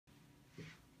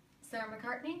Sarah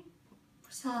McCartney,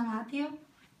 Priscilla Matthew,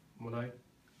 Moonai,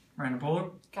 Miranda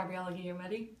Pollard, Gabriella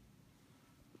Guillometti.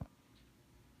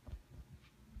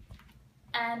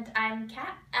 And I'm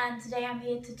Kat, and today I'm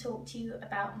here to talk to you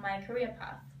about my career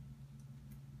path.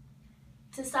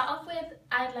 To start off with,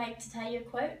 I'd like to tell you a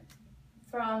quote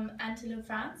from Anatole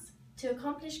France. To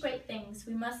accomplish great things,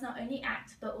 we must not only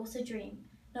act but also dream,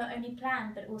 not only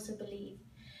plan but also believe.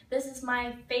 This is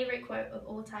my favourite quote of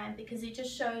all time because it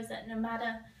just shows that no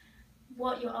matter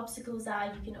what your obstacles are,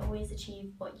 you can always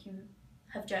achieve what you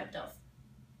have dreamt of.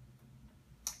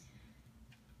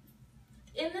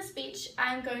 In this speech,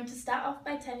 I'm going to start off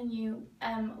by telling you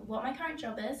what my current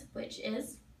job is, which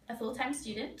is a full-time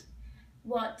student,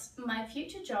 what my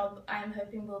future job I'm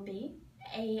hoping will be,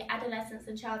 an adolescence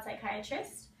and child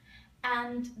psychiatrist,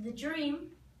 and the dream,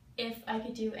 if I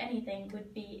could do anything,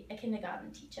 would be a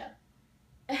kindergarten teacher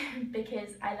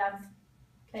because I love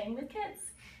playing with kids.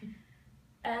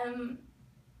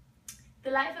 The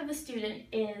life of a student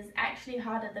is actually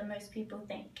harder than most people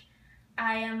think.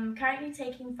 I am currently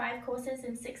taking 5 courses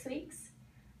in 6 weeks,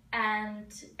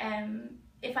 and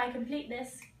if I complete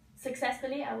this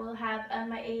successfully, I will have earned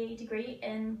my AA degree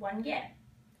in 1 year.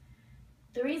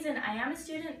 The reason I am a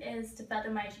student is to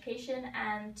further my education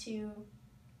and to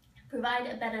provide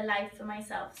a better life for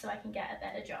myself so I can get a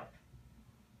better job.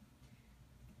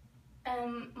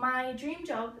 My dream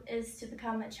job is to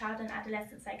become a child and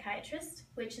adolescent psychiatrist,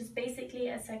 which is basically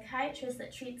a psychiatrist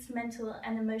that treats mental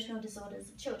and emotional disorders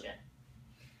of children.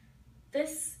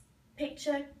 This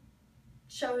picture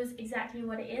shows exactly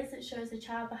what it is. It shows a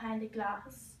child behind a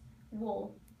glass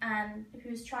wall and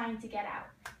who's trying to get out.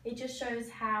 It just shows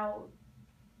how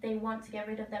they want to get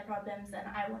rid of their problems, and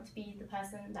I want to be the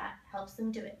person that helps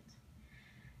them do it.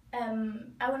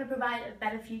 I want to provide a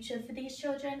better future for these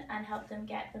children and help them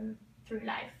get them through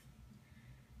life.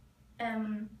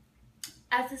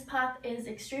 As this path is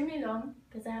extremely long,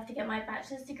 because I have to get my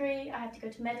bachelor's degree, I have to go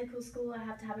to medical school, I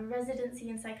have to have a residency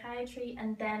in psychiatry,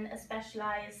 and then a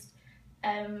specialised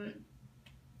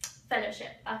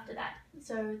fellowship after that.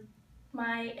 So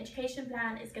my education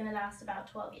plan is going to last about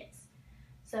 12 years.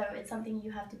 So it's something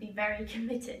you have to be very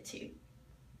committed to.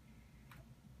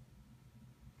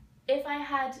 If I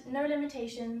had no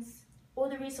limitations, all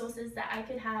the resources that I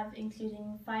could have,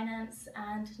 including finance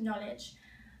and knowledge,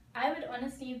 I would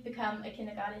honestly become a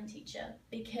kindergarten teacher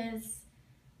because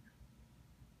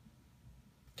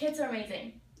kids are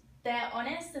amazing. They're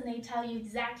honest and they tell you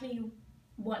exactly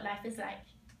what life is like.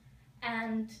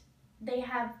 And they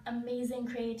have amazing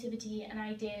creativity and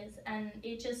ideas, and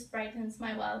it just brightens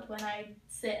my world when I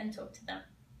sit and talk to them.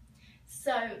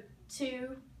 So,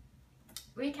 to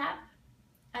recap,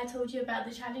 I told you about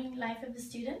the challenging life of a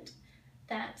student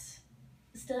that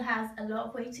still has a lot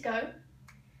of way to go.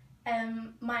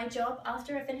 My job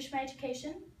after I finish my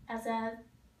education as a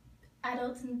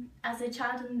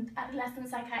child and adolescent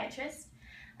psychiatrist,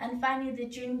 and finally the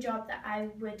dream job that I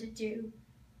would do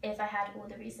if I had all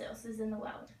the resources in the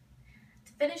world.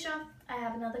 To finish off, I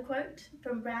have another quote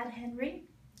from Brad Henry.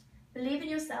 Believe in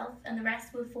yourself and the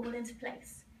rest will fall into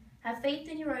place. Have faith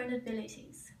in your own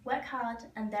abilities. Work hard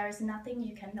and there is nothing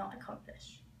you cannot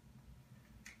accomplish.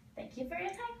 Thank you for your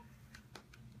time.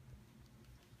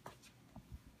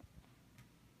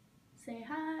 Say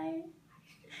hi.